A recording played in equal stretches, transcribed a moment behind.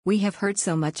We have heard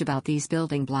so much about these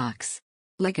building blocks.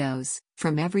 Legos,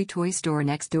 from every toy store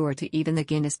next door to even the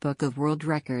Guinness Book of World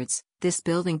Records, this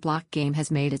building block game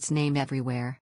has made its name everywhere.